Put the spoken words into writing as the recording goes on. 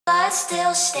Blood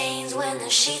still stains when the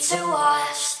sheets are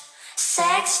washed.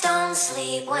 Sex don't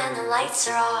sleep when the lights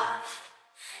are off.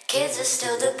 Kids are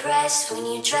still depressed when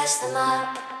you dress them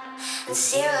up. And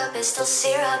syrup is still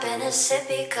syrup in a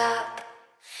sippy cup.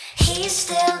 He's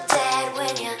still dead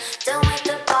when you're done with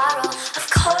the bottle. Of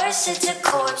course it's a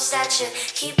corpse that you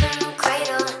keep in the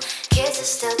cradle. Kids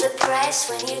are still depressed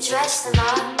when you dress them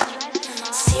up.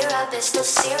 Syrup is still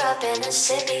syrup in a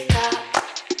sippy cup.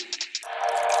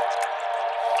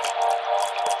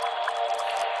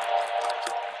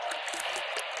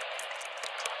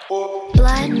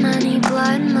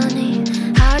 Blood money,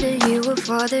 how do you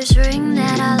afford this ring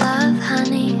that I love,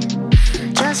 honey?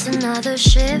 Just another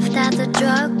shift at the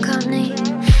drug company.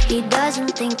 He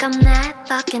doesn't think I'm that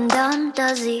fucking dumb,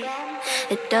 does he?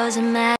 It doesn't matter.